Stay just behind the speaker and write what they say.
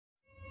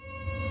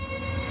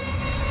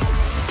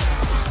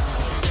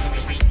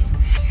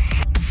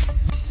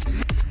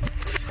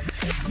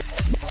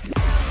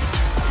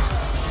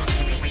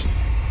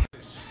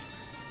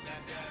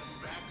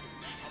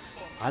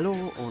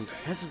Hallo und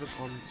herzlich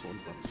willkommen zu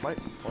unserer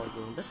zweiten Folge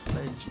Let's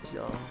Play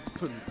GTA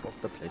 5 auf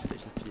der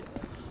PlayStation 4.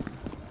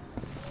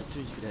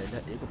 Natürlich wieder in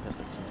der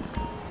Ego-Perspektive.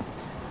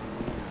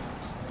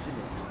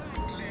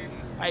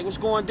 Hey, what's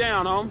going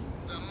down,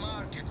 The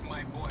market,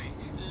 my boy.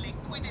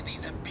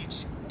 Liquidity's a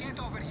bitch. Get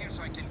over here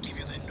so I can give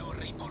you the new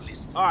repo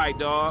list. All right,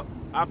 dog.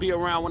 I'll be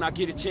around when I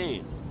get a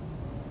chance.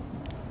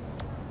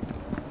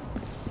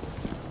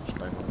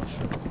 Steigen wir mal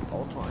schön ins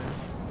Auto ein.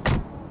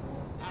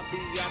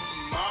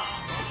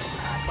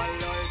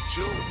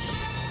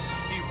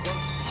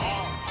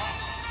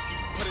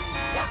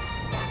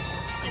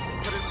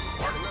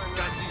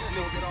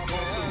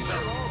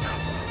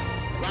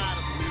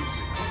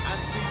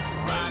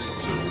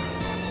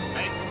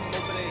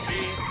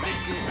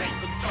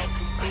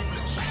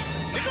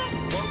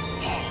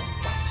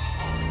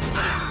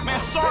 Man,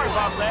 sorry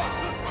about that.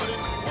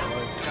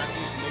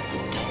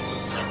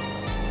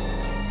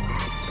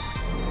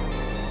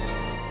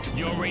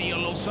 You already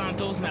on Los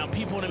Santos? Now,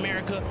 people in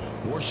America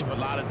worship a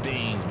lot of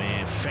things,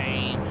 man.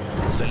 Fame,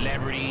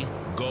 celebrity,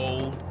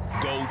 gold,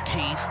 gold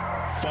teeth,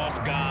 false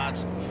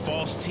gods,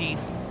 false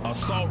teeth,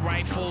 assault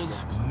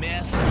rifles,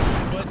 meth.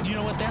 But you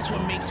know what? That's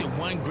what makes it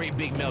one great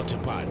big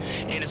melting pot.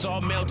 And it's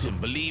all melting,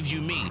 believe you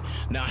me.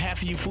 Now,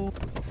 half of you fool...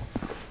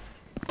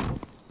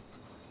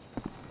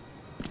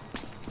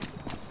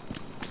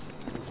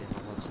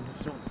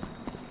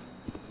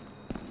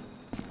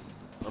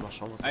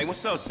 Hey,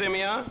 what's up,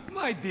 Simeon?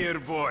 My dear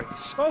boy,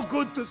 so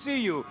good to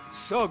see you.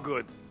 So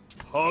good.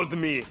 Hold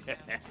me.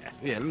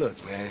 Yeah,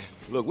 look, man.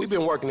 Look, we've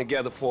been working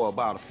together for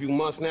about a few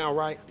months now,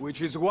 right?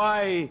 Which is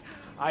why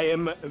I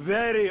am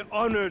very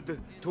honored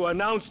to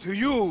announce to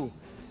you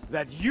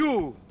that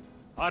you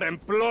are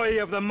Employee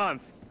of the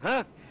Month.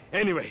 Huh?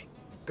 Anyway,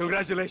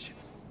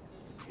 congratulations.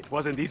 It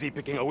wasn't easy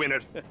picking a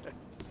winner.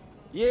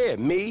 Yeah,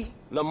 me,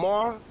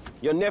 Lamar,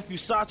 your nephew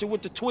Sacha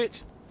with the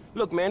Twitch.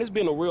 Look, man, it's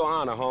been a real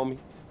honor, homie.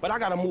 But I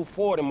gotta move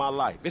forward in my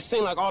life. It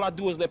seems like all I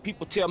do is let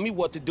people tell me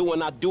what to do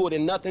and I do it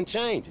and nothing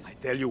changes. I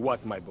tell you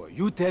what, my boy.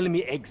 You tell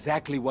me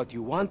exactly what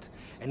you want,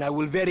 and I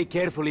will very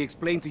carefully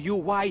explain to you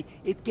why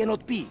it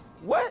cannot be.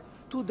 What?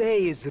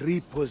 Today is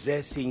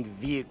repossessing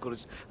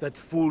vehicles that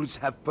fools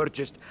have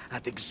purchased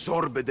at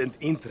exorbitant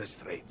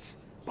interest rates.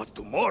 But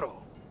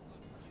tomorrow,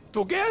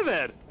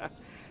 together,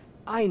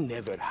 I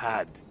never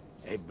had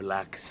a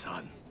black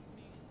son.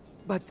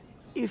 But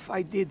if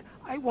I did,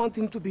 I want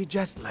him to be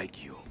just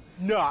like you.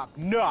 Knock,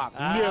 knock,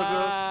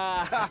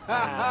 niggas.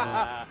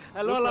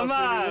 Hello, What's up,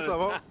 Lamar. What's up,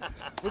 homie?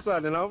 What's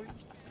up, then, homie?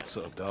 What's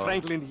up, dog?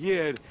 Franklin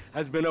here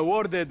has been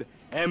awarded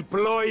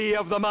Employee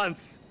of the Month.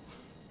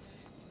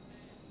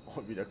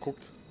 Oh, wie der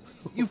guckt.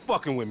 You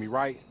fucking with me,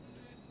 right?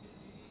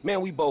 Man,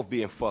 we both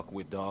being fucked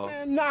with, dog.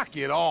 Man, knock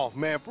it off,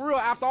 man. For real,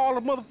 after all the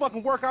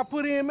motherfucking work I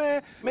put in,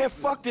 man. Man,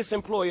 fuck this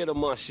Employee of the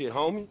Month shit,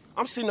 homie.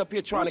 I'm sitting up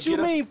here trying What to you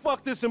get mean,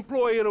 fuck this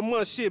Employee of the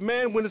Month shit,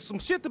 man? When there's some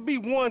shit to be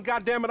won,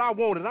 goddammit, I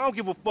want it. I don't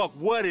give a fuck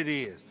what it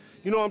is.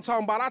 You know what I'm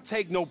talking about? I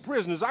take no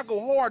prisoners. I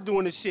go hard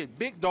doing this shit.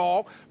 Big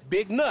dog,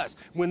 big nuts.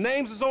 When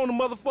names is on the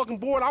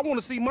motherfucking board, I want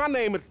to see my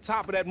name at the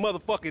top of that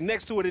motherfucking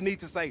next to it. It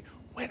needs to say,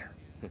 winner.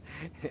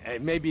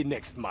 Maybe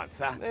next month,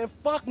 huh? Man,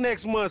 fuck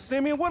next month,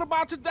 Simeon. What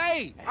about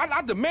today?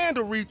 I demand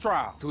a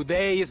retrial.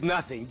 Today is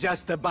nothing,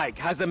 just a bike.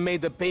 Hasn't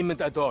made a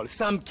payment at all.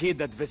 Some kid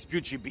at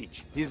Vespucci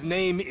Beach. His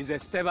name is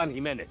Esteban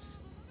Jimenez.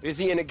 Is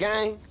he in the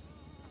gang?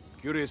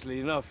 Curiously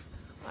enough,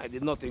 I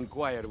did not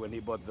inquire when he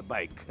bought the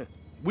bike.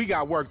 We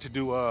got work to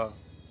do,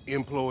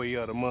 Employee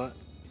of the Month.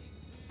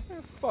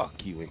 Man,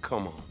 fuck you and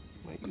come on.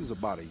 Man, you was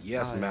about a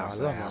yes mouse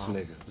ja, ass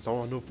nigga.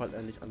 Sauer nur, weil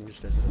er nicht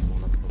Angestellter des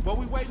Monats kommt. What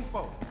we waiting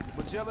for?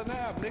 Magellan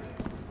Ave, nigga.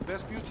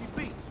 Vespucci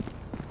Beach.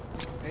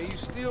 And you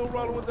still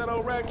rolling with that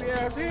old raggedy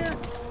ass hair?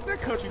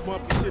 That country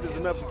bumpkin shit is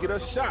enough to get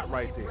us shot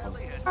right there.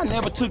 I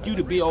never took you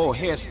to be old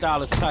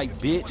hairstylist type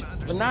bitch,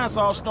 but now it's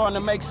all starting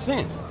to make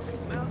sense.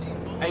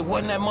 Hey,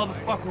 wasn't that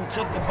motherfucker who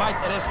took the bike,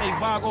 that S.A.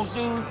 Vagos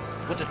dude,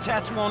 with the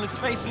tattoo on his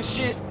face and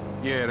shit?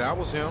 Yeah, that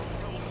was him.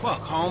 Fuck,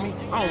 homie.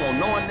 I don't want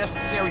no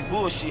unnecessary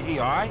bullshit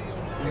here, all right?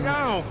 Nigga,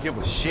 I don't give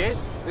a shit.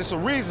 It's a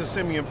reason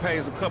Simeon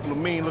pays a couple of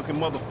mean-looking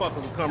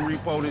motherfuckers to come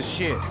repo this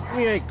shit.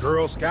 We ain't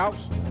Girl Scouts.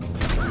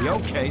 In your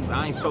case,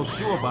 I ain't so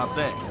sure about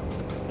that.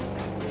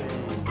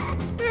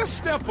 Man,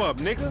 step up,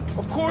 nigga.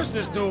 Of course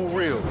this dude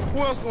real. Who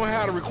else gonna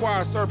have the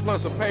required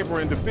surplus of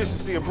paper and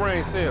deficiency of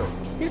brain cells?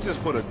 He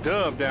just put a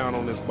dub down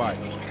on this bike.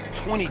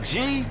 20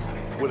 G's?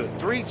 With a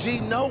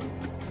 3G note?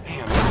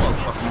 Damn, that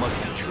motherfucker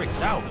must be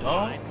tricked out,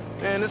 dog.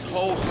 Man, this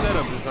whole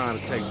setup designed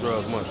to take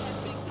drug money.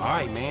 All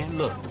right, man,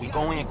 look, we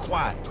go in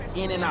quiet,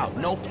 in and out,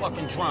 no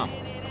fucking drama.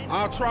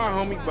 I'll try,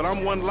 homie, but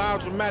I'm one loud,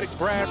 dramatic,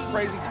 brass,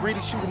 crazy,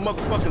 greedy, shoot a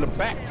motherfucker in the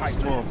back type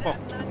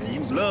motherfucker. And you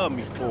love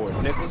me for it,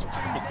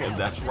 nigga.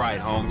 That's right,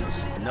 homie.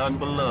 Nothing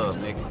but love,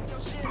 nigga.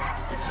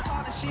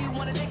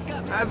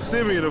 That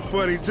Simeon a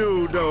funny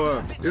dude,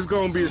 though. It's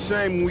gonna be a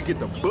shame when we get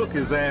to book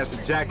his ass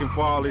and jack him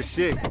for all this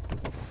shit.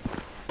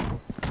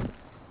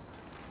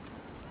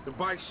 The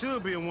bike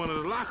should be in one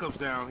of the lockups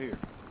down here.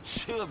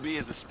 Should be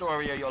is the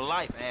story of your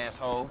life,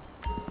 asshole.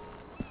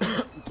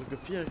 Drücke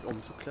 4,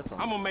 um zu klettern.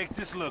 I'm gonna make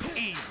this look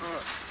easy.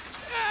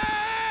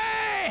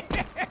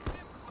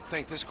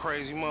 think this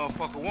crazy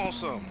motherfucker wants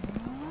something.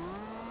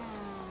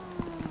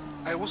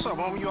 Hey, what's up,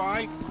 homie? You all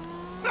right?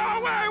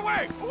 No,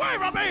 wait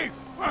from me!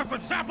 We're for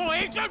sample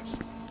agents!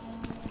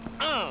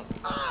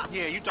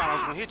 Yeah, you thought I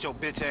was gonna hit your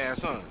bitch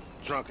ass, huh?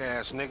 Drunk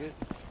ass nigga.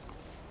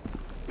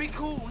 Be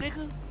cool,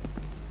 nigga.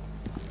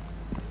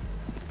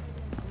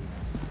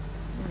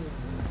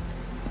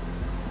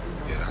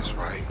 Yeah, that's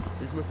right.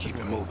 Keep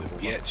it moving,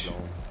 bitch.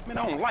 Man,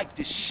 I don't like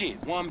this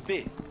shit one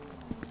bit.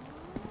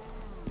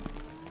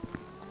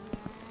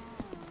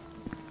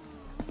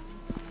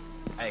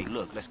 Hey,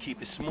 look, let's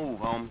keep it smooth,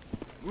 homie.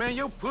 Man,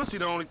 your pussy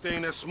the only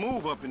thing that's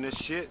smooth up in this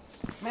shit.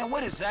 Man,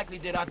 what exactly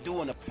did I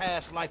do in a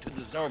past life to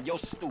deserve your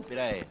stupid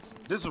ass?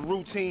 This is a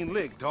routine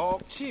lick,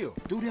 dog. Chill.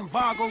 Do them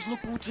Vagos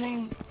look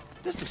routine?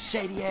 This is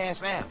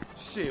shady-ass alley.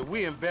 Shit,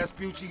 we in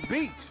Vespucci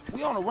Beach.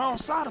 We on the wrong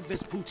side of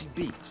Vespucci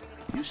Beach.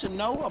 You should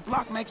know a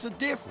block makes a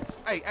difference.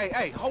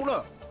 Hey, hold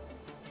up.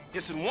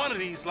 It's in one of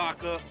these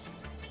lockups.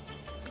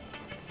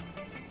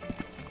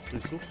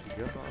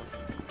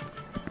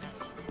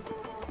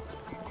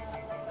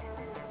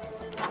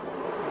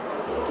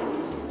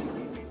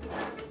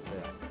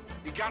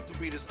 It got to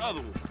be this other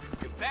one.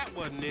 If that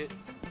wasn't it...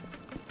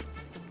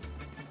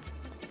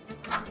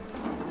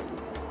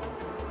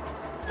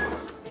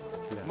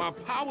 My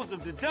powers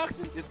of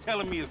deduction is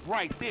telling me it's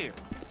right there.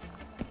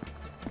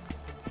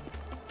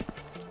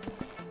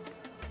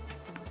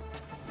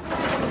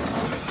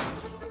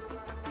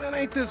 Man,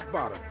 ain't this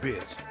about a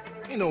bitch?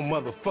 Ain't no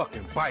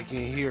motherfucking bike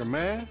in here,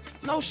 man.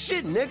 No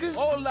shit, nigga.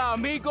 Hola,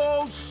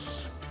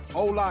 amigos!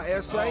 Hola,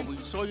 S.A. Oh, we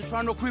saw you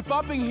trying to creep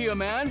up in here,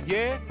 man.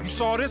 Yeah? You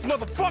saw this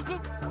motherfucker?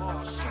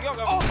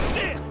 Oh,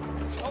 shit!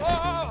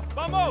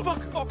 Vamos!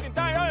 Fucking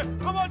down!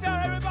 Come on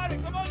down, everybody!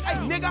 Come on down! Hey,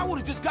 nigga, I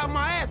would've just got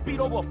my ass beat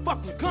over a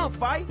fucking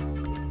gunfight.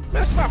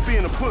 Man, stop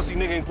being a pussy,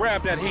 nigga, and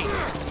grab that heat.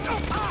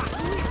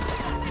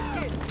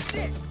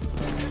 Shit!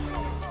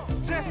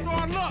 Just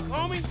start luck,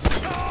 homie.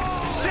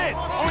 Shit,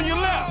 on your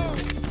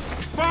left.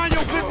 Find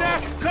your bitch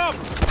ass some cover.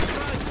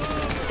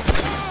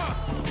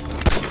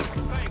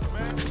 Thanks,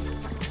 man.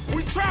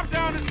 We trapped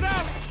down this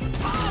alley.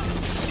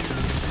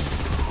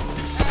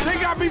 They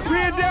got me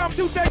pinned down.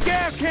 Shoot that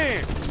gas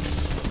can.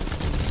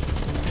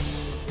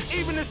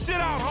 Even the shit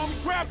out,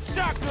 homie. Grab the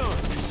shotgun.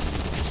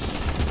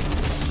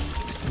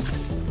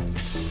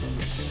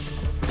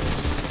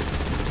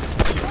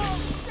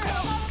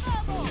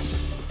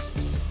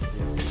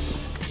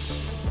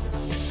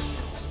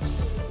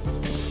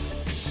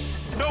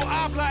 No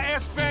habla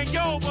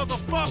español,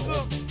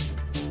 motherfucker.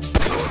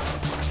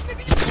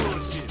 Nigga, you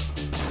bullshit.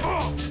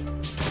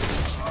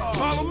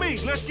 Follow me.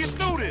 Let's get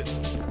through this.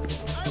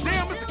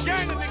 Damn, it's a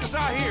gang of niggas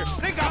out here.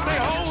 They got their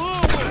whole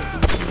hood with them.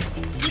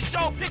 You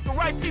sure picked the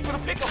right people to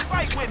pick a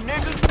fight with,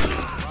 nigga.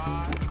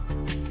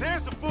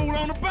 There's the fool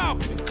on the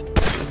balcony.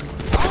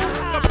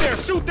 Up there,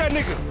 shoot that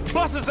nigga.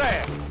 Bust his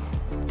ass.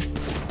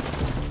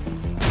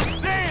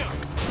 Damn!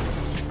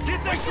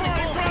 Get that car,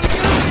 they trying to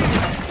get up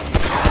here.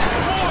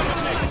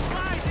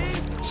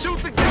 Shoot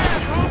the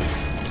gas, homie.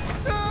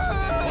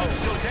 What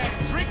was your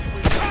daddy drinking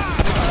when he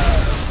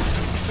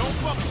Don't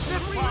fuck with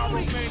this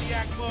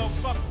pyromaniac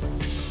motherfucker.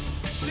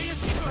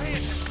 Just keep your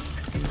hand down.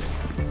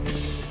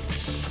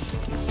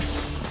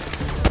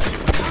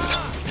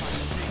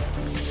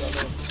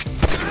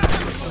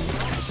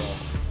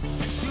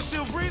 You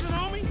still breathing,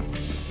 homie?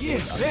 Yeah,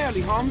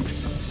 barely, homie.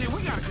 Shit,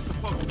 we gotta get the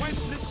fuck away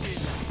from this shit.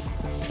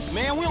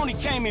 Man, we only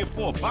came here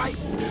for a bite.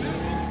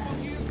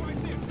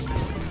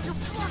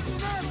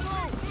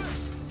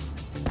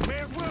 May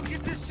as well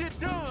get this shit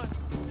done.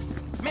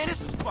 Man,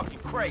 this is fucking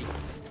crazy.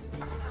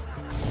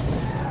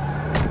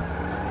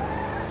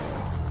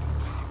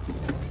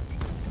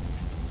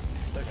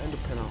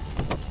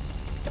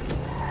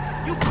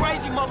 You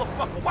crazy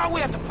motherfucker. Why we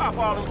have to pop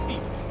all them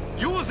people?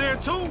 You was there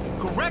too.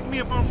 Correct me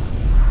if I'm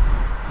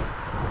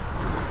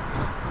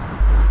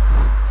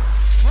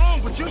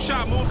wrong, but you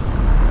shot more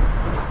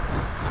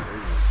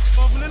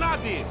than I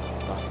did.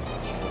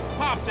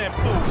 Pop that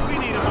fool. We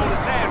need him on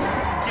his ass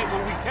to get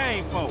what we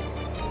came for.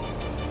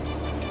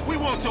 We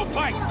want your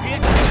bike,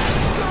 bitch.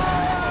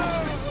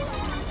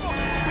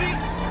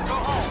 Go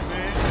home,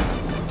 man.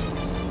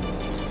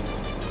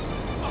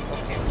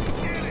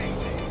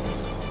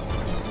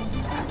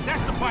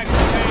 That's the bike we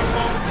came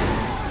for.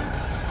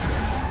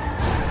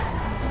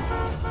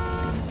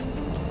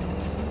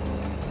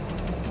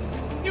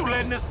 You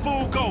letting this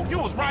fool go. You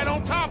was right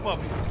on top of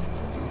it.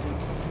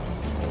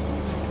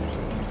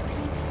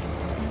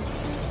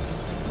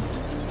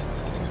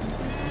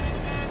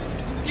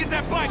 Get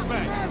that bike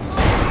back.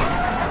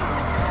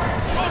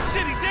 Oh,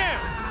 shit, he's down.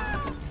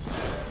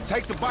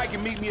 Take the bike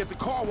and meet me at the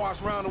car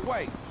wash round the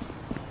way.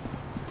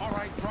 All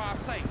right, drive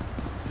safe.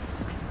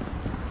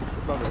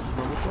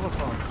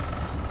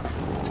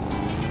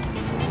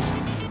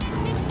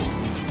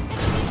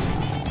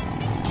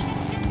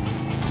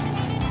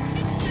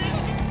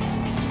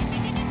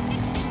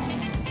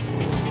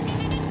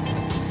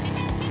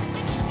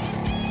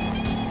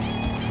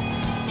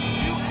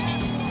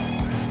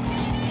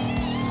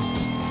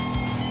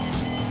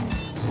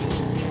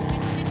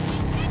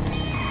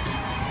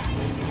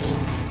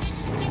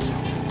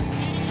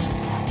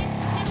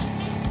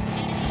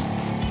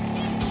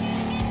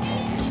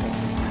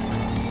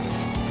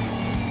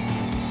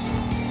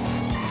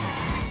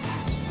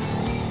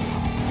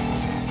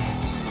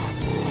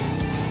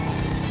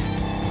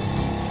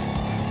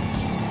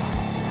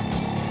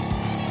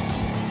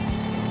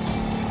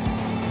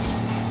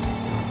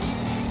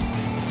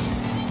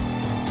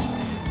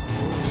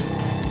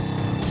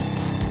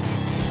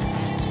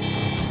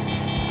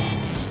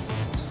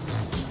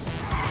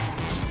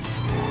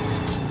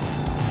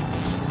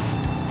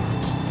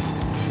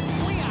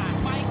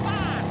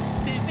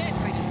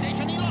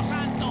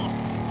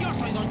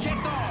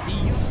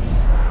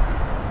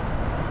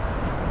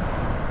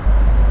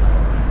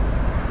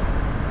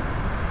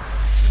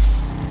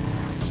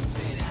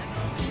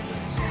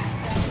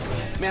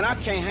 Man, I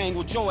can't hang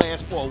with your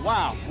ass for a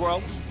while,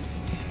 bro.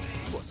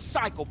 You a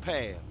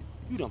psychopath.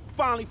 You done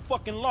finally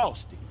fucking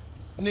lost it.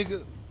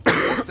 Nigga,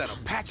 what's that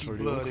Apache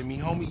blood in me,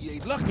 homie? You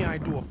ain't lucky I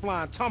ain't do a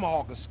flying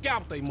tomahawk and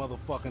scalp they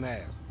motherfucking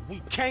ass.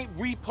 We can't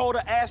repo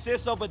the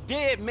assets of a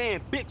dead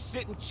man, big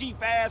sitting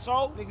chief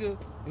asshole. Nigga,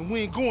 and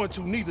we ain't going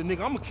to neither,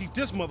 nigga. I'm gonna keep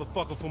this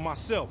motherfucker for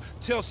myself.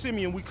 Tell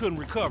Simeon we couldn't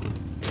recover.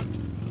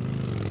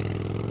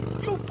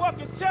 You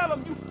fucking tell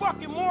him, you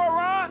fucking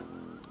moron!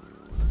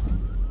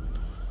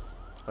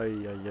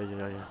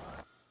 Eieieiei.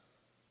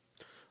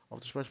 Auf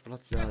dem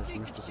Speicherplatz, ja, ich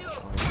möchte so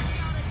schreiben.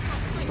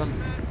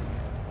 Verstanden.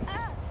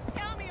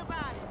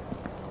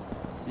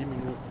 7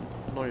 Minuten,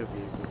 neue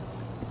Wege.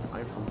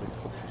 1 von 6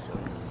 Kopfschüsse.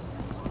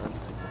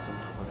 71%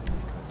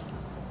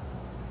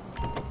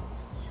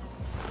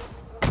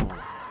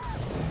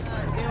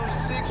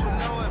 M6 with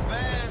no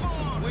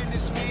advance.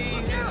 Witness me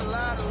hit a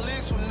lot of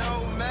licks with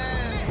no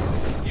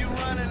mask. You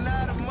running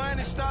out of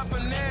money, stop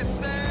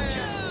finessing.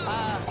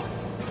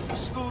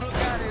 Scooter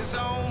got his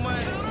own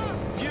money.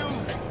 You,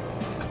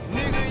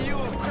 nigga, you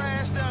a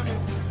crash dummy.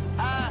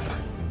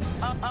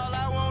 All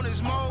I want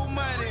is more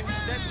money.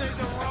 That take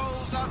the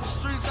rolls off the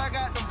streets, I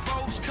got the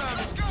boats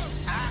coming.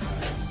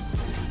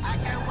 I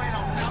can't wait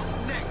on no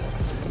nigga.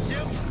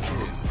 You,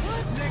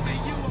 nigga,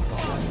 you a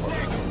fuck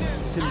nigga.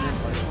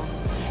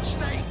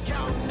 Stay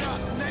counting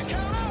up,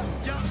 nigga.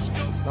 Young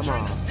Scoop,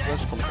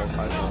 Slash kommt raus,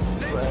 Alter.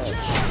 Slash.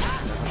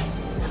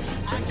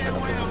 I can't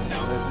wait on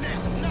no nigga.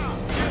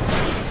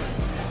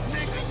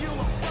 Nigga, you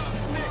a fuck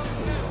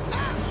nigga.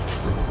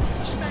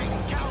 Stay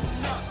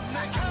counting up,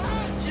 nigga.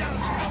 Young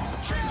Scoop,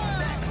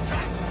 that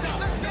tacked up.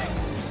 Let's go.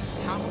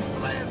 I'm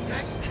playing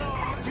next.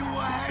 You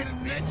a hater,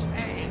 bitch.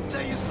 Hey,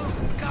 tell your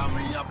sister, call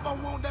me up. I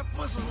want that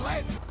pussy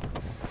later.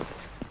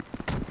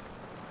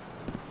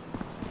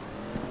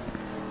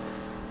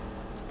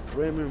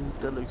 Premium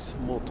Deluxe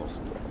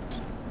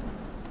Motorsport.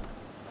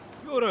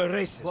 You're a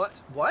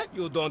racist. What?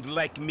 You don't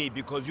like me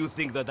because you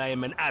think that I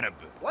am an Arab.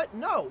 What?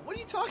 No. What are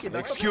you talking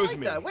about? Excuse Something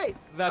me. like that. Wait.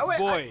 That wait,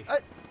 boy.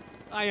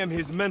 I am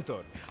his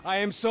mentor. I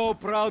am so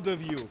proud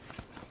of you.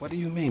 What do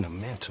you mean, a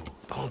mentor?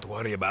 Don't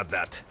worry about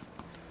that.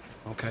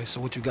 Okay, so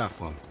what you got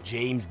for me?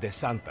 James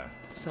DeSanta.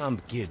 Some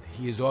kid.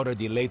 He is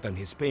already late on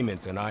his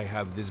payments, and I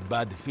have this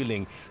bad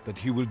feeling that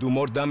he will do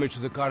more damage to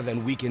the car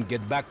than we can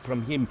get back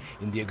from him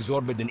in the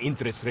exorbitant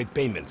interest rate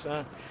payments.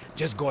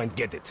 Just go and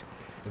get it.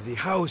 The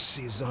house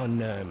is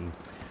on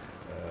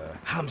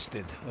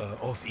Hampstead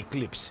off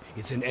Eclipse.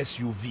 It's an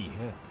SUV.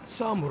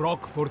 Some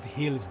Rockford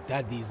Hills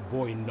daddy's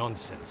boy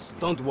nonsense.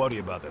 Don't worry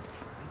about it.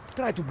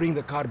 Try to bring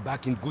the car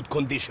back in good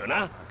condition,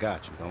 huh? I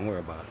got you, don't worry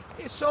about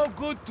it. It's so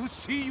good to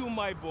see you,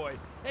 my boy.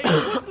 Hey,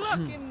 good luck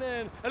in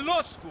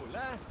law school,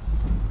 huh?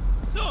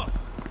 So,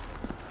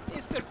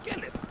 Mr.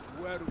 Kenneth,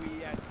 where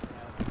we at?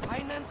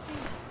 Financing?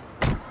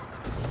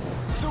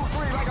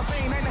 2-3 like a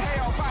fiend in the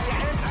hellfire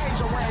and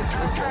angel rain.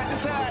 Can't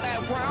decide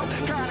that world.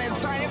 Kind of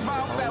insane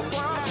about that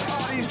world.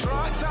 All these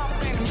drugs up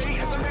in me.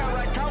 It's a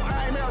miracle.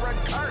 I'm a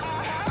recurrent.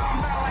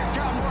 I'm not like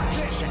got more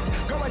attention.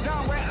 Going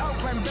down with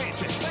Oakland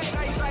bitches.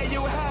 They say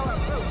you hella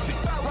bootsy.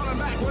 Rolling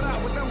back with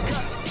them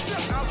cuts.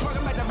 I'm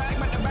talking back the back.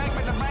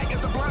 It's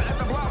the blunt at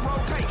the blunt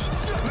rotation.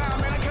 Now I'm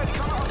in a catch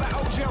color of the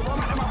OG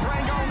aroma and my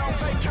brain going on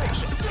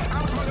vacation.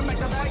 I'm smoking back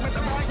the back.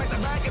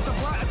 It's the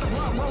blunt at the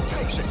blunt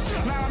rotation.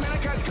 Now I'm in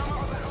a catch color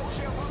of the OG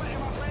aroma and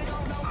my brain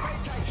going on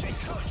vacation.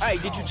 Hey,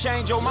 did you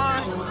change your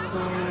mind?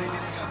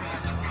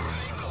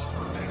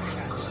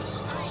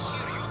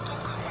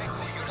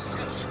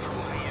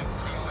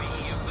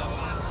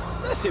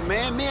 Listen,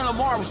 man, me and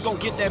Lamar was gonna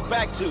get that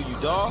back to you,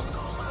 dawg.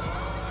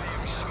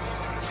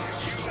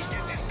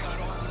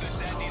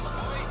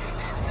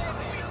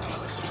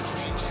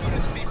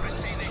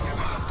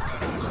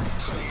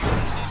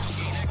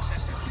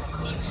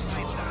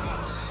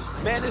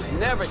 Man, it's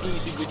never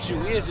easy with you,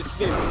 is it,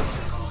 serious?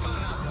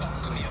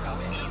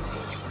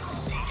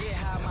 Get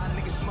high, my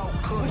nigga smoke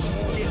kush.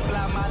 Get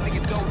fly, my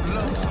nigga dope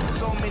looks.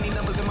 So many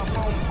numbers in my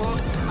phone book.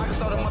 I can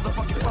sell the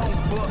motherfucking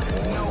phone book.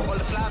 You know, all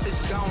the fly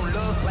bitches gon'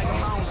 look like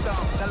I'm on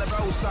something. Tell her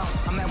bro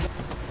something. I'm that.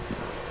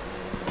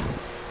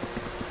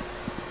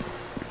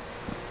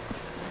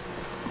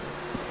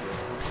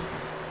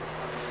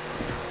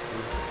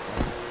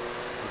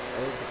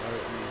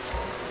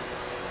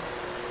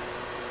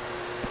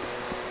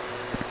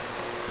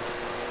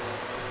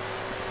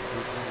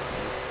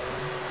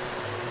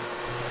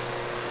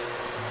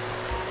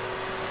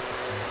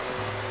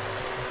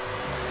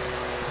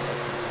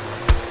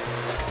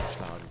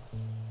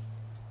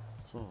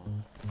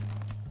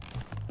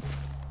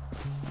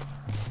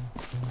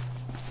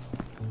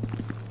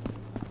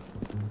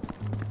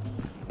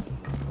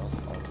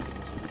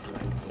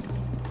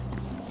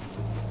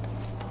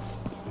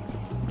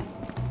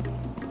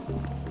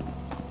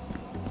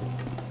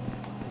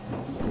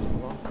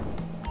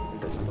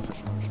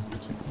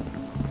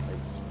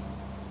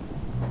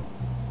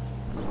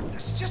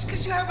 That's just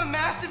because you have a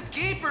massive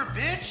gaper,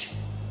 bitch.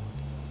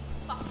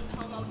 Fucking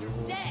homo, you're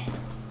dead.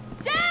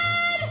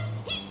 Dad!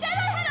 He said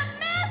I had a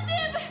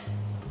massive...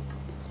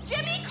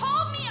 Jimmy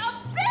called me a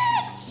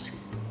bitch!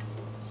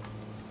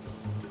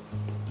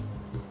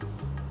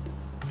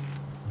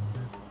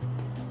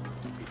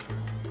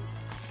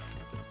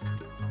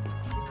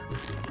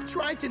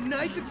 tried to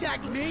knife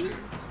attack me?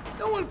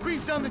 No one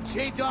creeps on the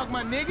J-Dog,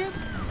 my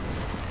niggas.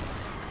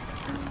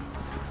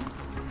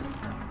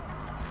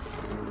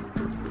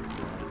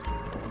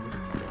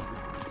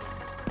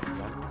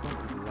 Langsam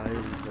und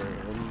leise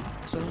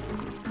runter.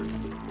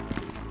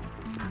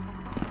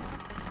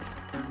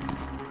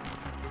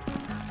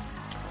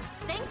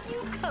 Thank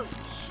you, Coach.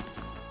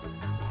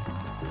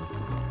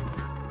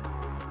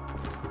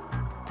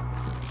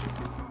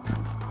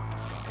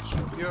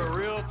 You're a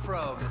real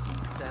pro,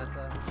 Mrs.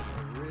 Santa.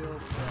 A real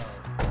pro.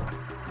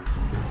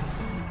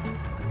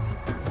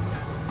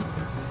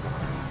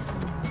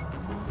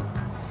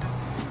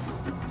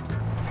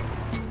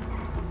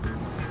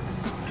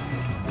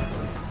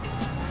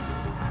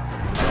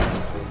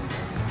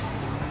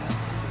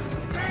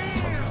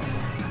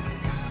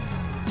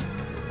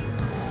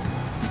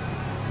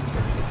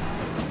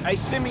 Hey,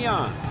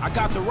 Simeon, I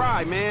got the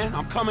ride, man.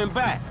 I'm coming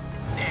back.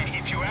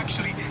 If you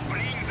actually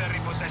bring the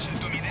repossession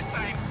to me this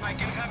time, I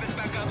can have it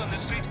back out on the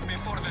street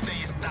before the day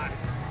is done.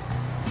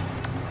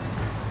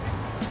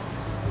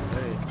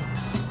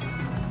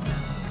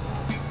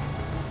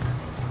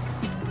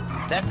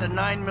 That's a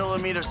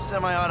 9mm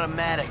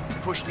semi-automatic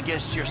pushed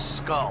against your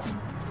skull.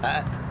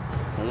 Well,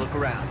 look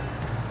around.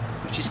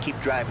 You just keep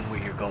driving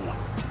where you're going.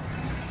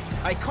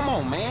 Hey, come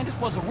on, man. This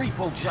was a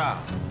repo job.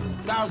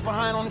 Guy was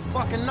behind on his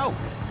fucking note.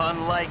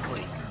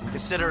 Unlikely,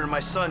 considering my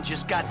son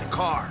just got the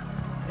car.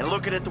 And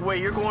looking at the way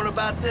you're going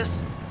about this,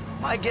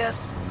 my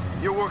guess,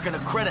 you're working a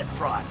credit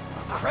fraud.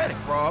 Credit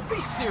fraud?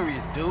 Be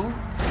serious, dude.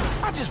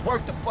 I just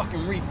worked the fucking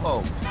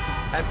repo.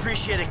 I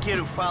appreciate a kid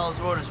who follows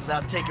orders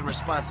without taking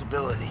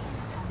responsibility.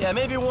 Yeah,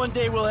 maybe one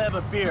day we'll have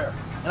a beer,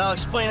 and I'll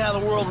explain how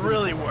the world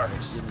really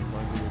works.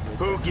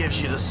 Who gives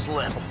you the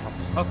slip?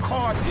 A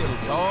car dealer,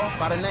 dawg,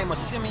 by the name of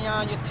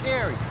Simeon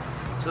Yeteri.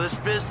 So this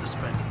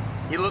businessman,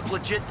 he look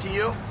legit to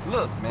you?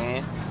 Look,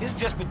 man, it's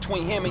just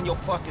between him and your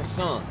fucking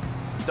son.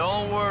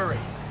 Don't worry.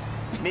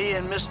 Me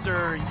and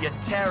Mr.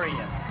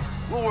 Yetarian,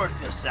 we'll work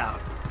this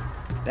out.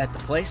 That the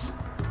place?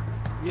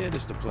 Yeah,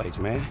 this the place,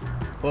 man.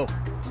 Whoa.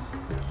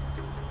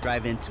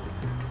 Drive into it.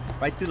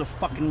 Right through the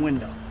fucking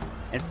window.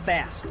 And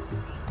fast.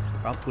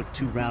 Or I'll put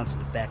 2 rounds in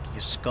the back of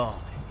your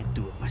skull and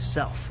do it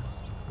myself.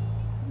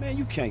 Man,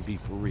 you can't be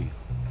for real.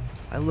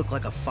 I look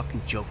like a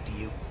fucking joke to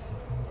you.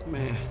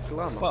 Man,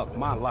 fuck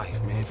my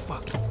life, man.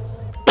 Fuck it.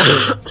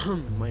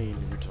 Meine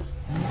Güte.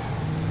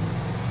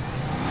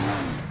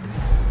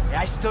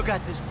 Yeah, I still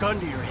got this gun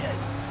to your head.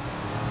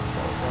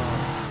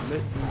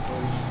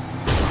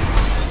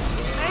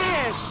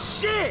 Man,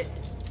 shit!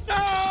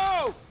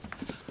 No!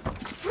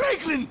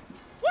 Franklin!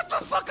 What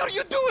the fuck are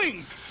you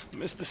doing?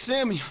 Mr.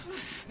 Simeon,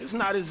 it's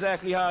not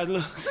exactly how it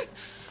looks.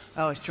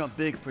 I always trump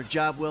big for a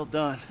job well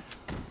done.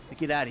 Now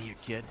get out of here,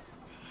 kid.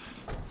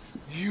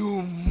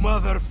 You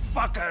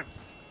motherfucker!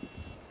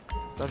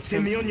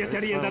 Simeon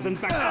Yetarian doesn't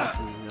back up.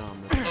 Ja,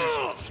 mit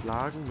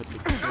Schlagen, mit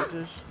links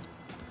kritisch.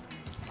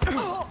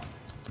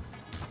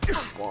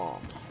 Boah.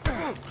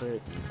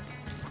 Treten.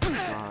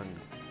 Schlagen.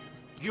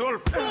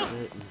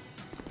 Treten.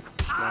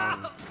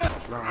 Schlagen.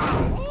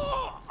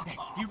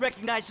 Schlagen. You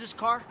recognize this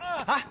car?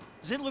 Huh?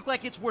 Does it look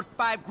like it's worth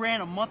 $5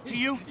 grand a month to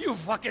you? You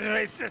fucking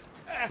racist!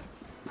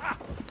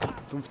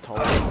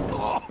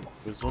 5.000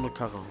 für so eine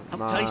Karre.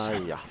 I'll tell you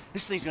something.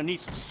 This thing's gonna need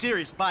some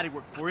serious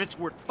bodywork for it's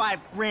worth $5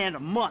 grand a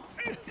month.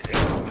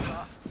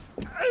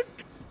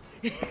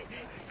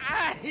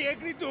 He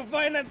agreed to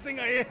financing.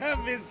 I have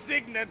his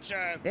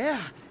signature.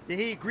 Yeah, did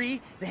he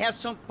agree to have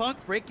some punk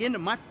break into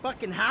my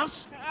fucking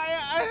house?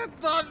 I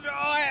don't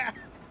know.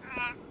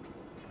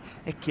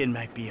 That kid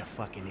might be a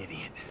fucking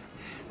idiot,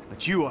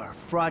 but you are a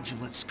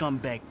fraudulent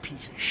scumbag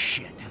piece of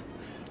shit.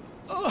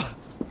 Ugh.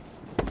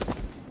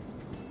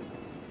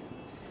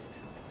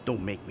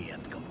 Don't make me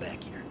have to come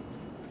back here.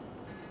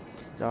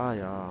 Ja,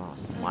 ja,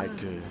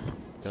 Michael,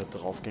 der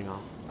Draufgänger.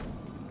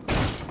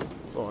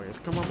 So,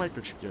 jetzt können wir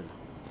Michael spielen.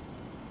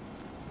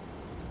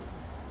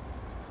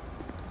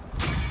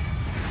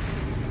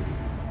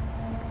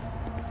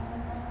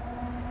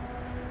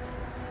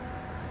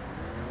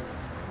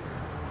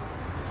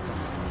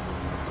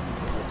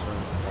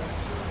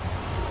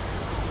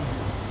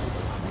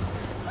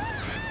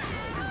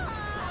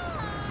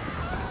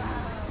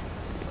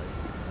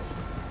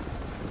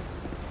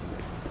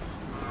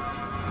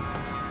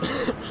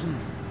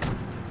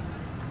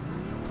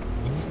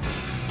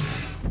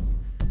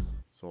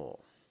 So,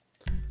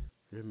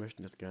 wir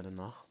möchten jetzt gerne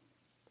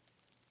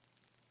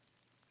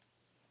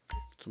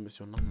zur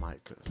Mission nach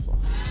Michael. So.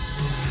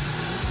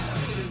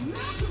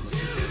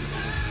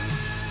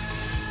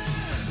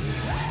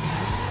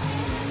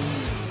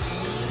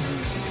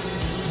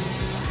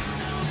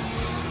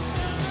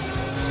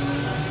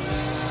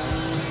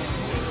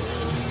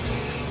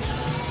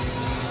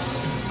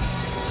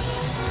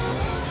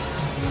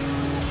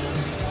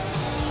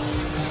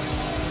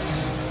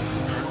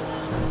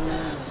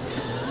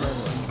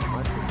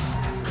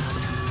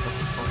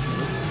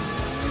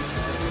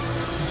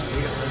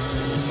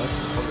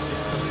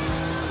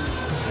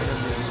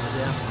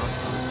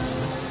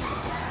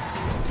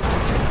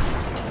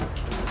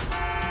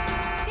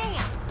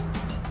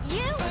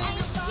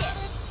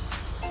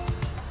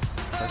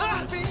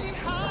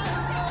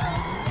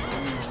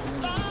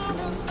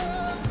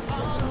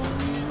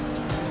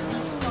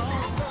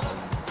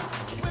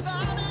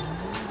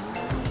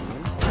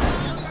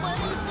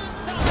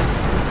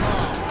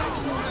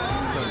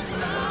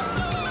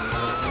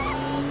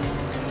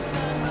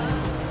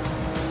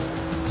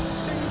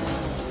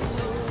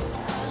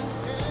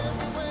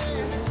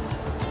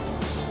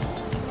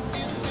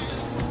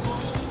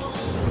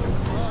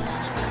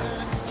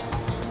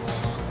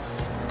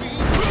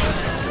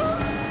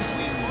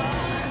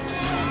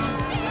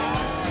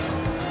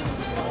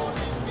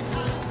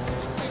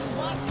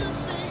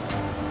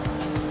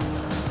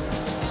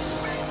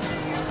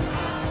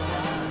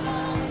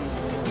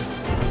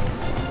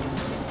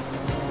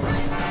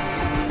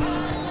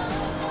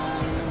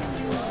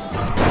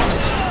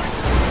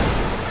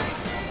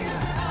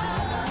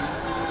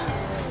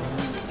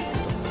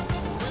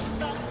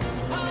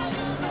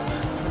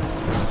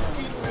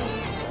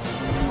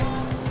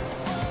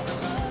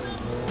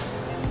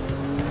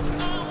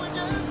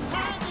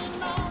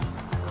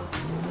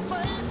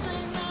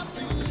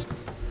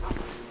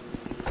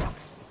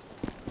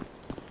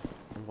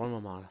 wollen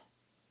wir mal.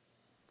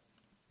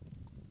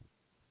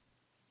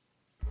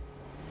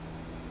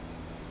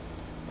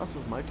 Das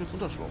ist Michaels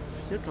Unterschlupf.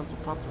 Hier kannst du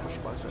Fahrzeuge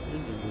speichern,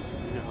 indem du sie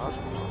in die Garage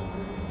parkst.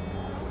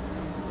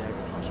 In der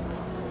Garage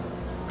parkst.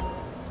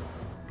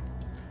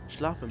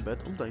 Schlaf im Bett,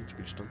 um deinen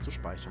Spielstand zu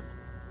speichern.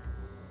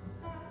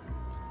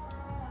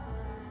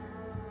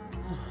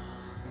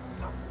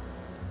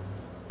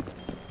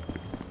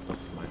 Das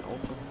ist mein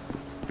Auto.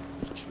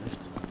 Nicht schlecht.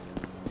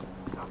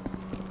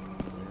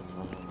 Jetzt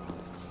warten wir mal.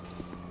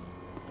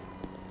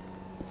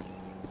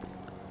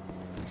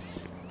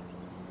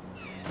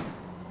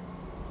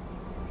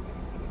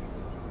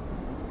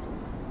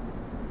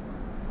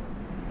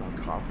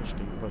 Grafisch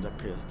gegenüber der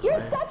PS3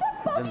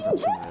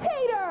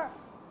 sensationell.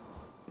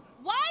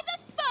 Why the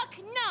fuck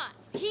not?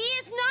 He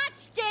is not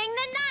staying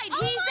the night.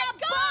 He's a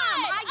bum.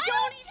 I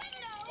don't even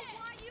know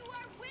why you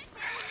are with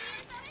him.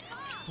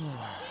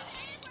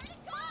 He is a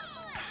bum.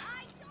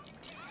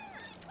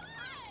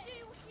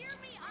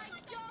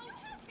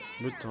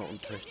 Mütter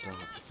und Töchter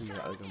sind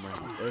ja allgemein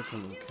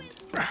Eltern und Kind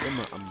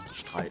immer am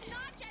Streiten.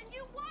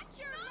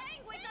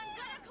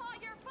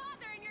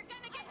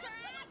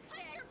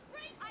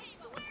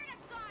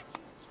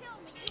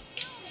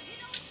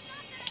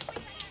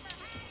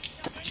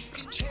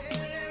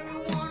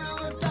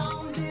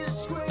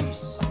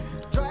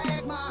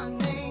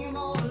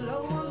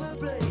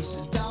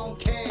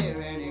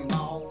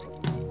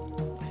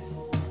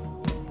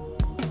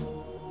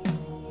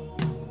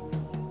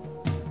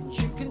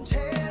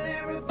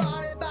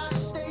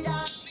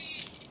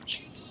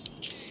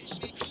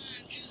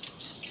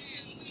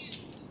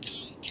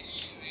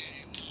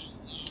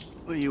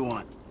 What do you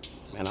want?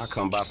 Man, I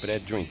come by for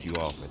that drink you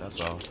offered, that's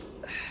all.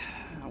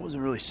 I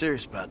wasn't really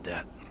serious about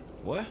that.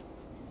 What?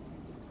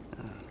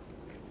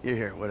 You're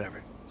here,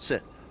 whatever.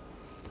 Sit.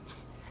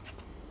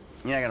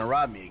 You're not gonna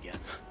rob me again.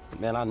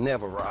 Man, I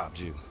never robbed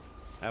you.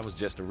 That was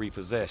just a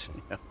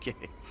repossession. Okay.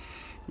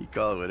 You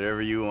call it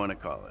whatever you want to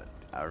call it.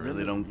 I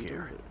really don't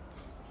care.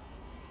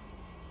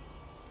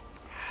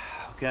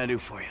 What can I do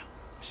for you?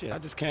 Shit, I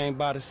just came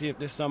by to see if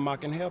there's something I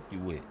can help you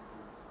with.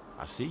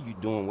 I see you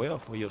doing well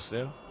for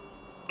yourself.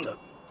 Look,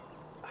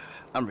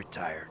 I'm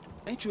retired.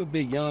 Ain't you a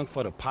bit young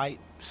for the pipe,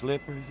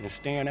 slippers, and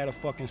staring at a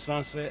fucking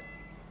sunset?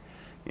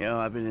 You know,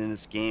 I've been in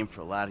this game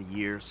for a lot of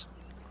years,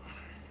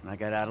 and I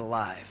got out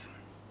alive.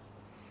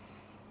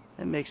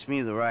 That makes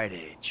me the right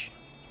age.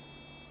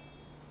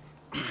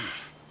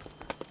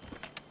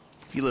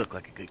 You look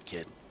like a good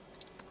kid.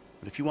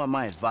 But if you want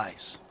my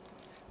advice,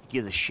 you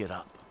give this shit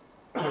up.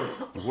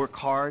 You work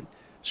hard,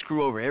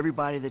 screw over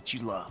everybody that you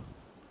love.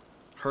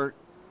 Hurt,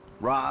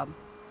 rob,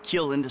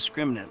 kill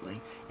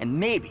indiscriminately, and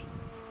maybe,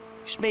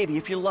 just maybe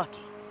if you're lucky,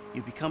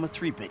 you become a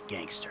 3-bit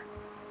gangster.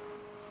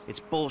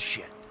 It's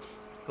bullshit.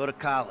 Go to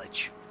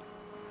college.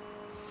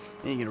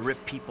 Then you're gonna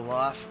rip people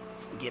off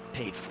and get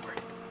paid for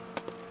it.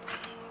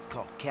 It's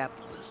called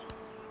capitalism.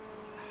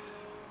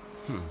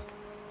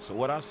 So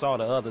what I saw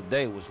the other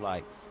day was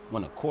like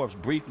when a corpse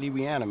briefly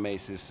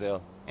reanimates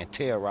itself and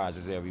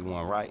terrorizes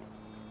everyone, right?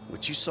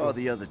 What you saw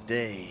the other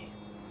day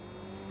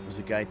was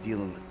a guy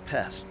dealing with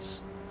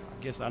pests.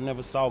 I guess I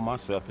never saw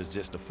myself as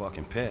just a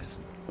fucking pest.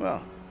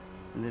 Well,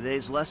 and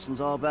today's lesson's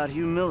all about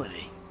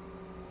humility.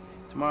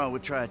 Tomorrow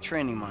we'll try a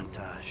training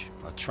montage.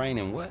 A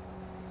training what?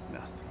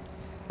 Nothing.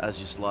 I was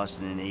just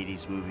lost in an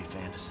 80s movie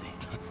fantasy.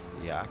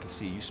 Yeah, I can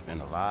see you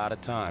spend a lot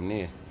of time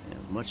there. Yeah,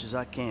 as much as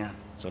I can.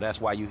 So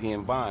that's why you here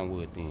in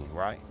Vinewood then,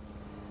 right?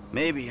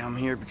 Maybe I'm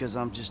here because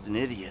I'm just an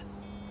idiot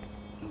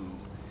who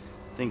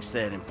thinks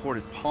that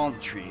imported palm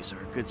trees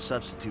are a good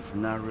substitute for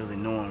not really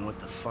knowing what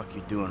the fuck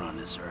you're doing on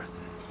this earth.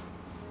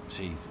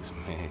 Jesus,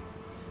 man.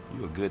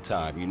 You a good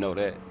time, you know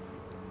that?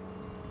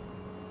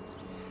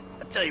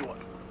 I tell you what.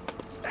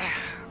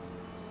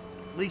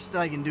 Least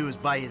I can do is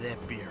buy you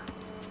that beer.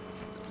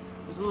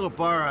 There's a little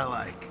bar I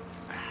like.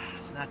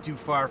 It's not too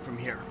far from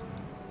here.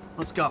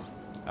 Let's go.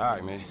 All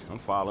right, man. I'm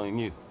following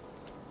you.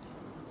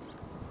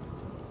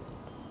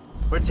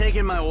 We're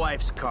taking my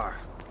wife's car.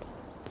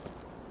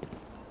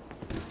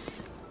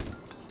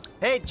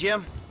 Hey,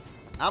 Jim.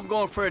 I'm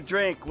going for a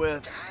drink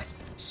with... Dad?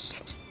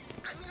 Shit!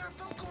 I'm in our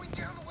boat going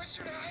down the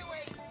Western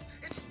Highway.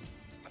 It's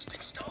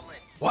been stolen.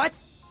 What?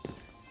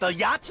 The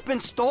yacht's been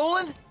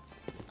stolen?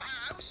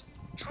 I was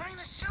trying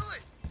to sell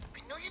it. I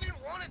know you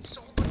didn't want it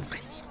sold, but I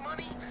need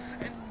money,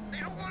 and they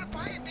don't want to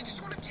buy it. They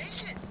just want to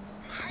take it.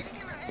 I'm hiding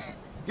in the head.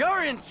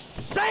 You're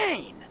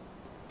insane!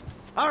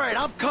 All right,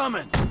 I'm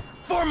coming.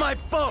 For my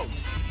boat!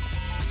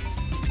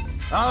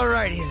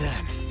 Alrighty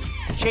then.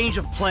 Change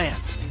of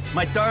plans.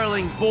 My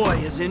darling boy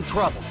is in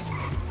trouble.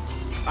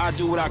 I'll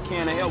do what I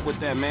can to help with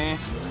that, man.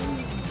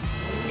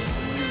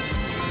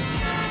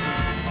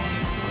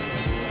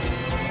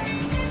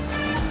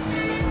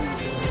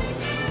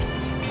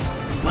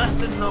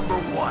 Lesson number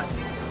 1.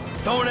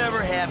 Don't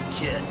ever have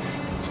kids.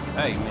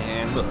 Hey,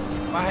 man, look.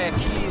 If I had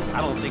kids,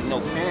 I don't think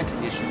no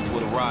parenting issues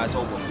would arise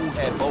over who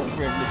had both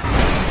privileges.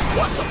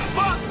 What the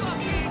fuck?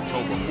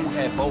 Over who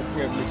had both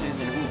privileges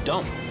and who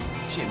don't.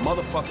 Shit,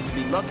 motherfuckers would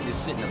be lucky to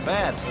sit in a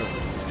bathtub.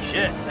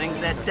 Shit, things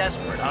that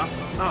desperate, huh?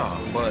 Nah,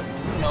 but,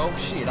 you know,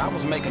 shit, I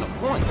was making a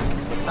point.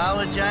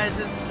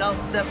 Pathologizing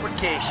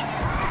self-deprecation.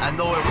 I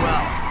know it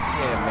well.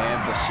 Yeah,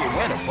 man, but shit,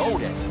 where the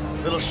boat at?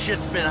 Little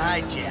shit's been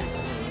hijacked.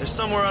 They're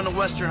somewhere on the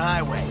Western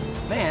Highway.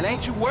 Man,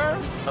 ain't you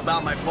worried?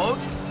 About my boat?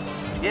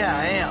 Yeah,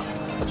 I am.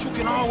 But you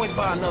can always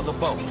buy another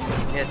boat.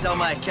 Yeah, tell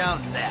my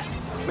accountant that.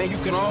 Man, you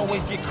can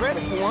always get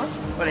credit for one.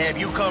 But have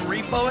you come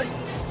repo it?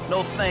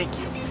 No, thank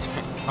you.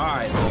 All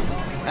right, bro.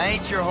 I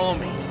ain't your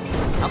homie.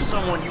 I'm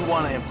someone you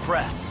want to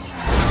impress.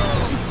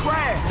 You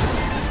crashed.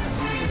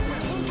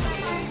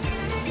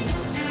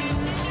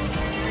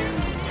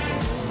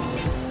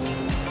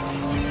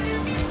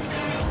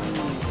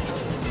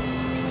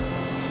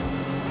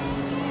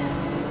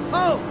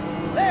 Oh,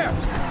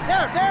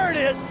 there it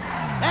is.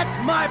 That's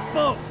my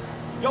boat.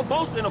 Your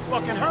boat's in a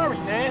fucking hurry,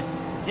 man.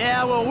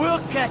 Yeah, well, we'll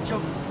catch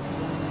him.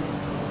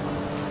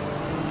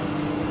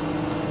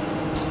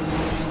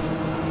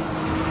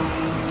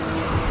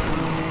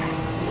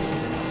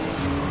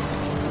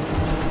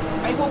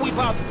 Hey, what we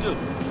about to do?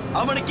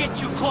 I'm gonna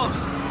get you close.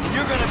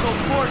 You're gonna go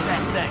board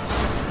that thing.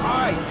 All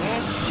right,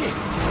 man, shit.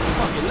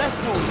 Fuck it, let's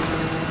do it.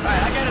 All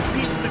right, I got a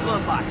piece in the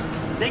glove box.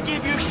 They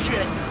give you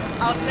shit,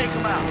 I'll take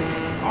them out.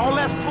 All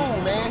that's cool,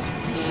 man.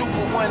 You shoot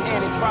with one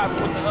hand and drive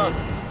with the other.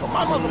 But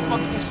my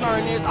motherfucking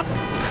concern is... No!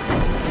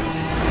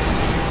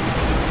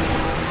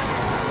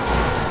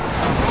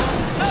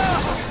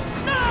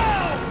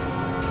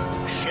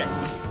 Shit.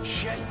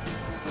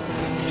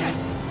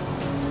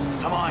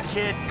 Come on,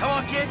 kid.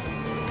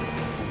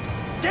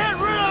 Get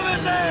rid of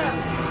his ass!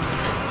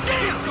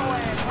 Get your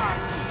ass out!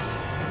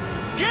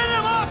 Get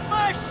him off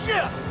my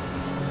ship!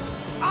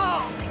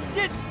 Oh,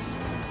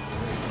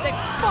 they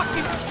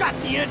fucking shot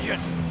the engine!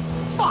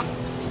 Fuck!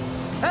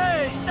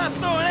 Hey, stop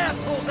throwing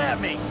assholes at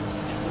me!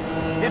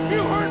 If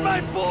you hurt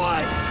my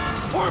boy,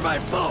 or my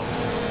boat,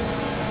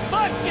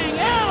 fucking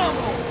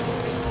animal!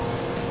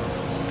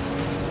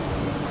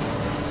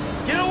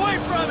 Get away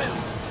from him!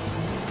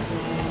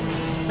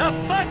 The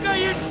fuck are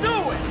you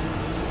doing?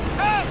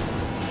 Hey!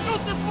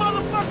 Shoot this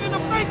motherfucker in the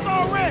face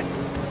already!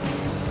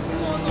 You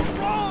on the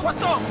wrong... What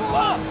the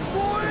fuck,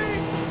 boy?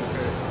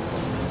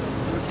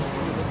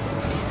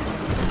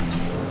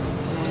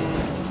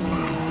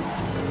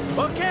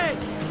 Okay,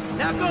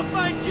 now go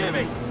find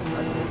Jimmy.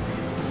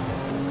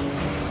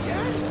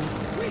 Dad?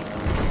 Wait,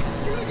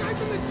 you're the guy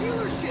from the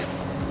dealership.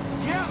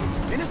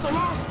 Yeah, and it's a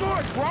long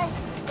story, bro.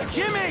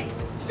 Jimmy!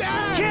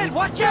 Dad! Kid,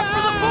 watch out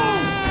for the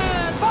boom!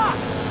 Fuck!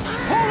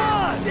 Hold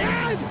on!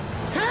 Dad!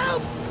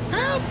 Help!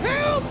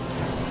 Help!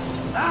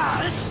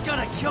 Ah, this is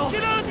gonna kill me.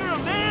 Get under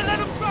him, man. Let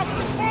him drop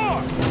the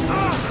car.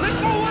 Let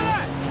go of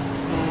that.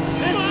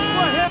 This is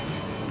what happened.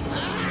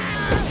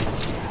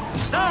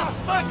 The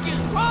fuck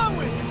is wrong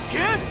with you,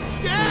 kid?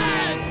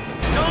 Dad!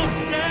 Don't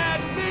dad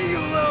me, you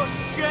little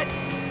shit!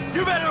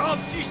 You better hope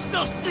she's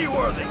still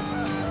seaworthy.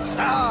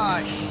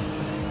 Ah,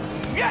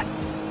 shit!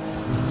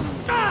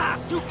 Ah,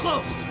 too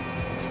close.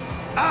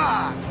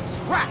 Ah,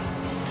 crap!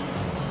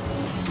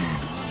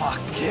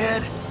 Fuck,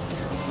 kid.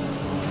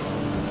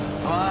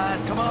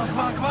 Come on!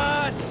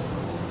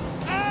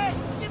 Hey,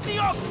 get me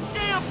off the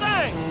damn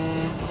thing.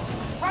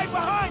 Right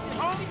behind you,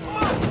 homie. Come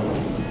on.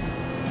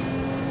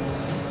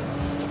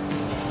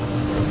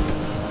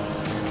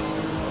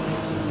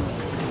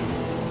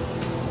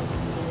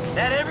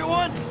 That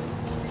everyone?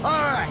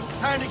 All right,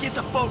 time to get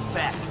the boat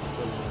back.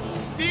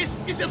 This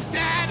is a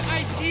bad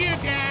idea,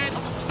 Dad!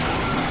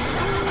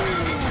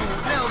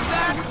 Now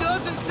that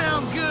doesn't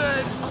sound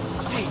good!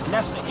 Hey,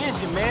 that's the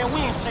engine, man.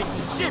 We ain't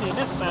chasing shit in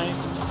this thing.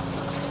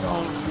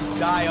 Don't you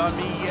die on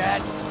me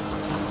yet.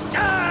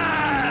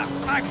 Ah!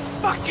 My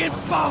fucking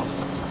boat!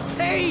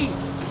 Hey!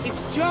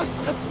 It's just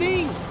a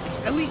thing!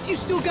 At least you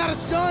still got a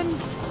son!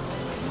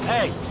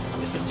 Hey,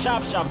 it's a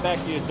chop shop back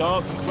there,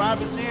 dog. You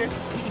drive us there,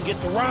 we can get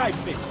the ride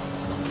fixed.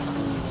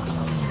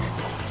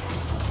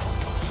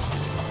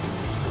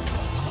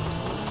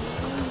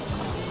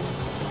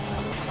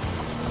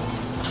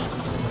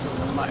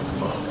 My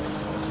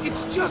boat.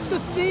 It's just a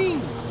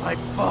thing! My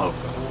boat.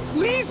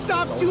 Please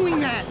stop doing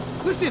that!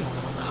 Listen,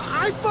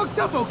 I fucked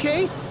up,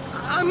 okay?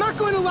 I'm not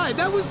going to lie,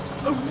 that was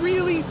a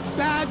really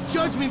bad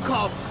judgment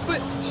call.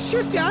 But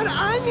shit, Dad,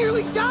 I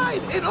nearly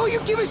died, and all you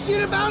give a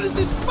shit about is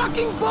this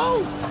fucking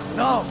boat!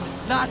 No,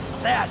 it's not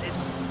that.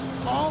 It's...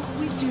 All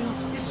we do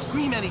is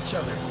scream at each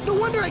other. No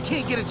wonder I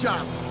can't get a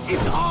job.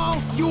 It's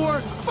all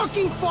your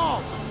fucking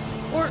fault!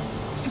 Or,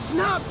 it's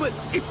not, but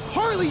it's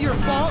partly your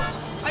fault.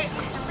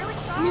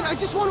 I mean, I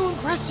just want to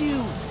impress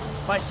you.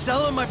 By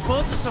selling my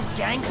boat to some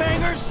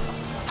gangbangers?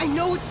 I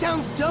know it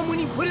sounds dumb when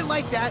you put it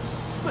like that,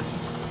 but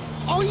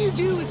all you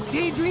do is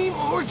daydream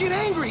or get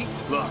angry.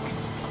 Look,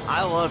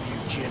 I love you,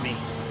 Jimmy,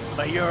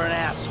 but you're an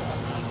asshole.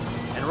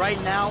 And right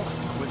now,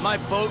 with my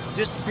boat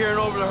disappearing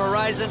over the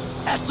horizon,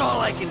 that's all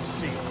I can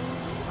see.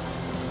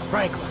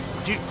 Franklin,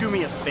 would you do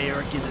me a favor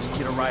and give this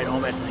kid a ride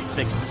home after they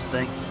fix this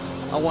thing?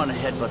 I want to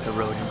headbutt the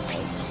road in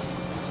peace.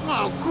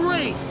 Oh,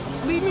 great!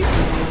 Leave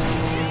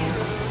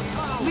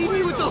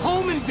me with the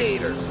home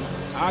invader.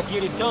 I'll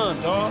get it done,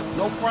 dog.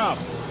 No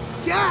problem.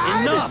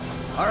 Dad! Enough,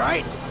 all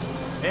right?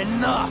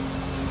 Enough!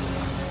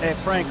 Hey,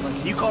 Franklin,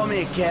 can you call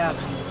me a cab?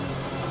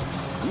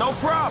 No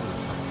problem.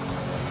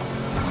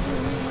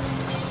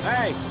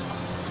 Hey,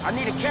 I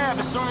need a cab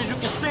as soon as you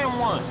can send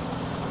one.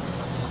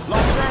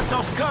 Los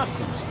Santos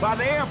Customs, by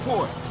the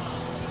airport.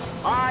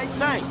 All right,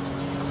 thanks.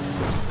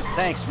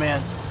 Thanks,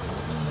 man.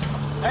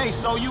 Hey,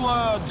 so you,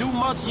 do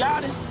much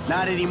yachting?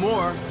 Not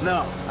anymore.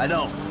 No, I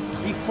don't.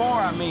 Before,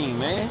 I mean,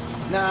 man.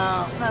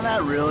 No,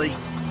 not really.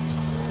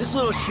 This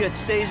little shit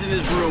stays in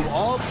his room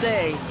all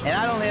day, and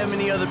I don't have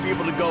any other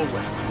people to go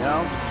with, you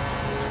know?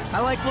 I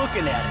like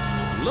looking at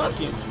it.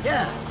 Looking?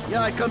 Yeah. You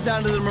know, I come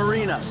down to the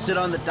marina, sit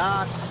on the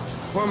dock,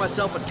 pour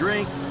myself a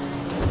drink,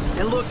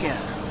 and look at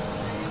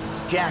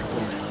her.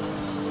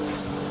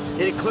 Jacqueline.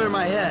 It'd clear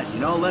my head, you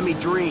know, let me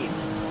dream.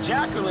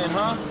 Jacqueline,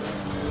 huh?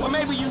 Well,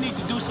 maybe you need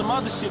to do some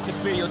other shit to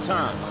fill your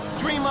time.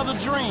 Dream other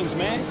dreams,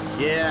 man.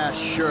 Yeah,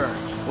 sure.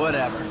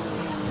 Whatever.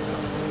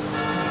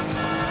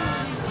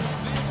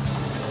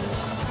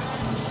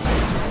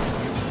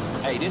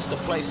 Hey, this the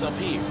place up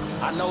here.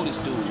 I know this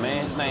dude,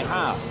 man. His name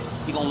Habe.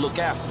 He gonna look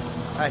after me.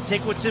 All right,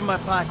 take what's in my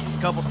pocket,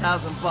 a couple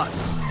 $1,000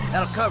 bucks.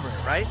 That'll cover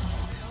it, right?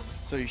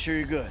 So you sure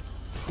you're good?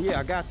 Yeah,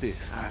 I got this.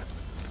 All right.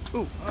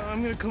 Ooh,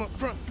 I'm gonna come up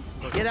front.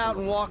 Get out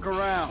and walk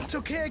around. It's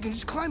okay, I can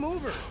just climb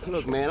over.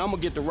 Look, man, I'm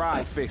gonna get the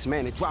ride fixed,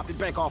 man, and drop it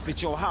back off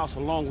at your house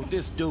along with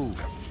this dude.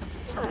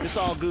 It's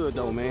all good,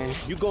 though, man.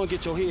 You gonna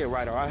get your head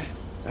right, all right?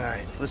 All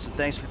right. Listen,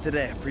 thanks for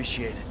today.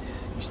 Appreciate it.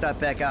 You stop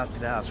back out to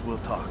the house, we'll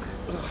talk.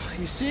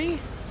 You see?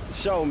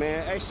 Show,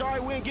 man. Hey,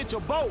 sorry we didn't get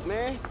your boat,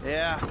 man.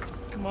 Yeah.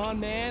 Come on,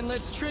 man.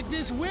 Let's trick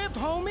this whip,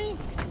 homie.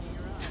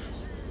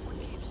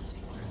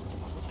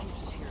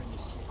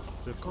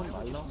 Willkommen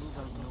bei Los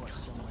Santos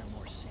Customs.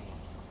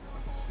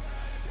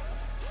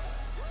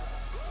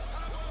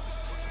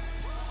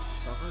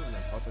 Fahre, um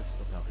dein Fahrzeug zu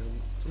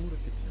reparieren, zu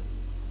modifizieren.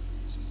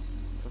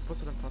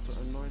 Verpasse dein Fahrzeug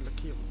eine neue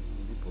Lackierung,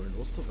 um die Bullen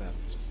loszuwerden.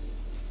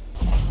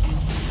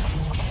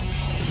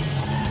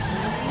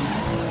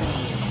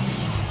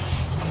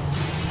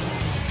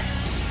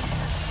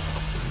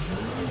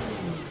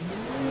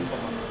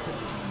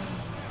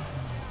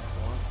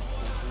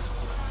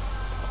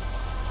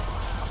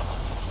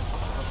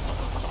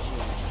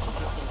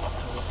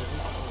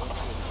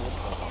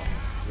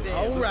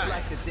 All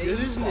right, good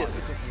as new.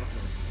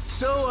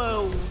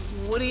 So,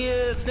 what do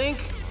you think?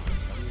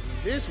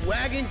 This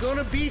wagon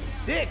gonna be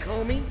sick,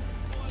 homie.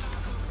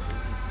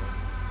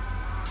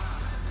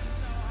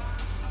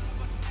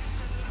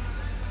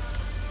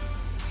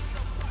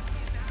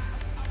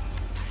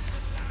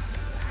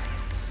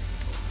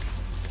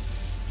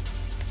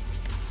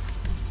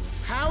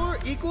 Power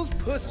equals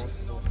pussy.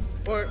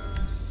 Or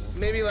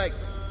maybe like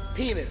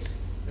penis,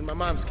 in my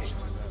mom's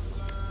case.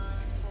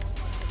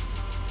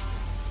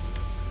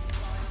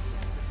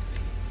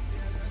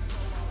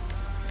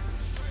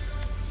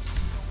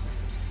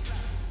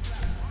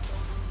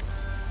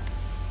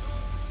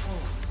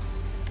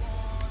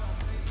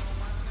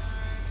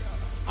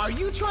 Are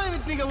you trying to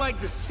think of like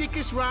the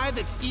sickest ride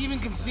that's even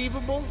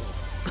conceivable?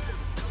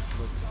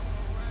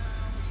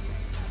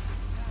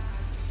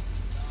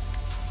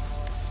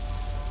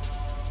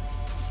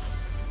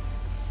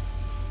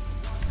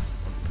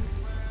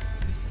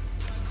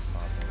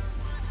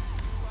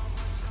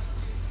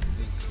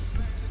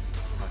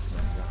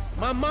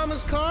 My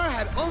mama's car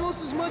had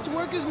almost as much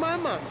work as my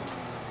mama.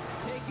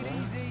 Take it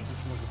easy.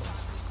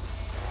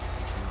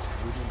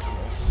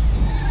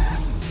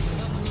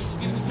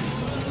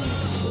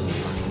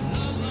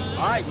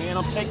 All right, man,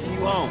 I'm taking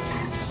you home.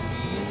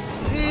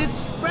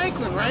 It's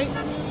Franklin, right?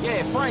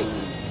 Yeah, Franklin,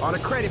 or the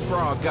credit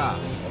fraud guy,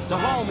 the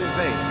home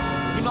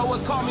invader. You know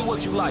what? Call me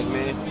what you like,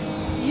 man.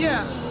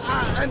 Yeah,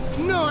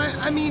 no,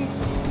 I mean,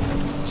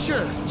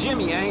 sure.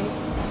 Jimmy, ain't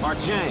it? Or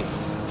James?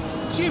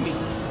 Jimmy.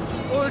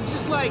 Or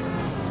just like,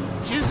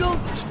 Jizzle?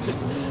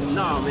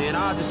 Nah, man,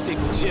 I'll just stick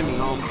with Jimmy,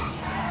 homie.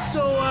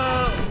 So,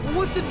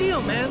 what's the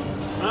deal, man?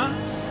 Huh?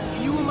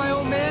 You and my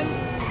old man?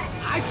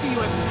 I see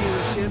you at the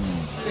dealership.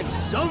 And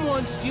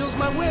someone steals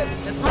my whip,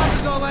 and Pop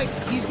is all like,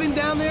 he's been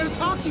down there to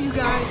talk to you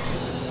guys.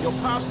 Your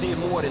Pops did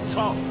more than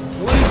talk.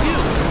 What'd he do?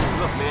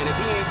 Look, man, if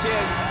he ain't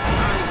tell you,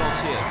 I ain't gonna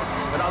tell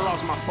you. But I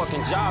lost my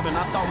fucking job, and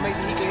I thought maybe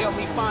he could help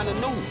me find a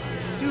new one.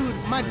 Dude,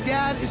 my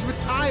dad is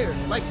retired.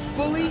 Like,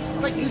 fully.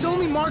 Like, his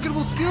only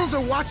marketable skills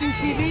are watching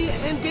TV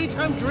and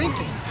daytime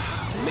drinking.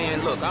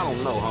 Man, look, I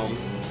don't know, homie.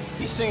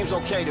 He seems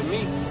okay to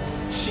me.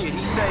 Shit,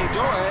 he saved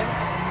your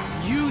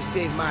ass. You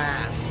saved my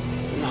ass.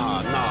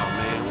 Nah,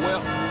 man.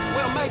 Well,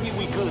 maybe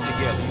we good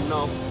together, you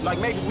know? Like,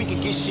 maybe we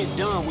could get shit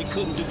done we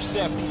couldn't do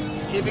separate.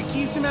 If it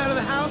keeps him out of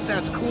the house,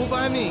 that's cool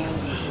by me.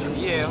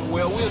 Yeah,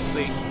 well, we'll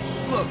see.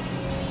 Look,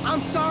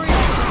 I'm sorry.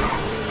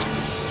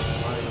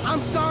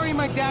 I'm sorry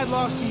my dad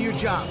lost you your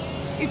job.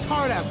 It's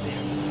hard out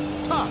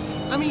there. Tough.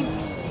 I mean,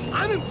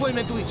 I'm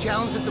employmentally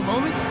challenged at the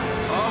moment.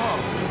 Oh,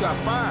 you got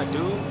fired,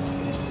 dude.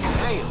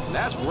 Damn,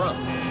 that's rough.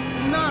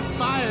 Not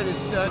fired as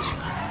such.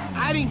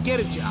 I didn't get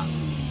a job.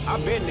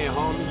 I've been there,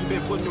 homie. You've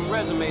been putting them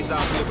resumes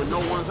out there, but no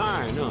one's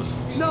hiring, huh?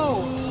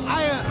 No,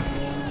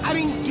 I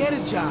didn't get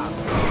a job.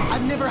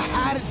 I've never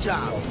had a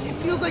job. It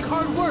feels like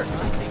hard work.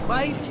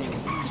 Life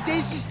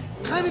days just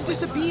kind of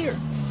disappear.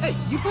 Hey,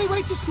 you play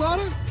Righteous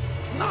Slaughter?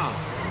 Nah,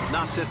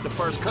 not since the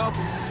first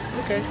couple.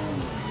 Okay.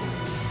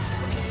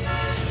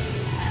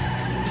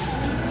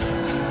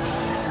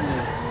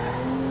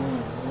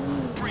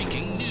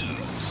 Breaking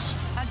news.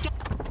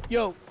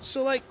 Yo,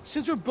 so like,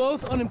 since we're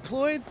both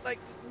unemployed, like,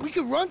 we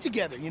could run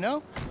together, you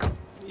know?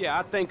 Yeah,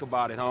 I think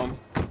about it, homie.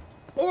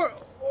 Or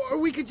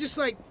we could just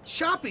like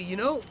shop it, you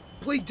know?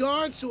 Play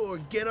darts or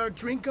get our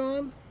drink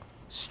on.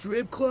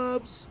 Strip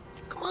clubs.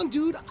 Come on,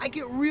 dude, I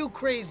get real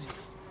crazy.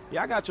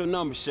 Yeah, I got your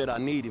number, shit. I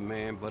need it,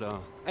 man.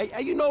 But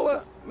hey, you know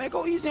what? Man,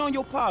 go easy on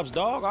your pops,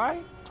 dog. All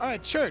right? All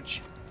right,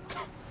 church.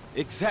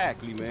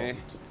 Exactly, man.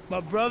 My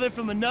brother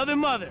from another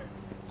mother.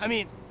 I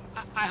mean,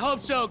 I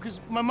hope so, because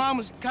my mom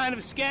was kind of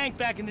a skank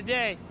back in the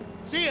day.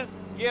 See ya.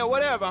 Yeah,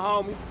 whatever,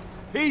 homie.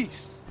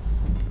 Peace.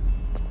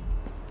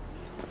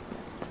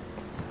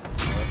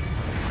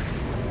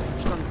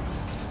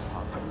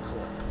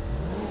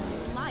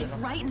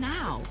 Life right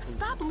now.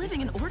 Stop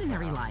living an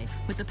ordinary life.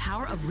 With the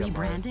power of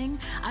rebranding,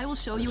 I will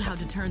show you how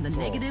to turn the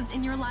negatives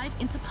in your life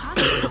into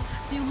positives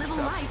so you live a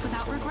life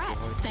without regret.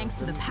 Thanks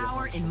to the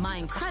power in my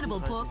incredible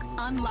book,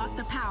 Unlock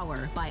the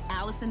Power by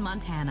Allison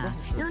Montana.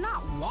 You're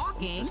not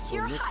walking,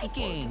 you're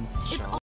hiking. It's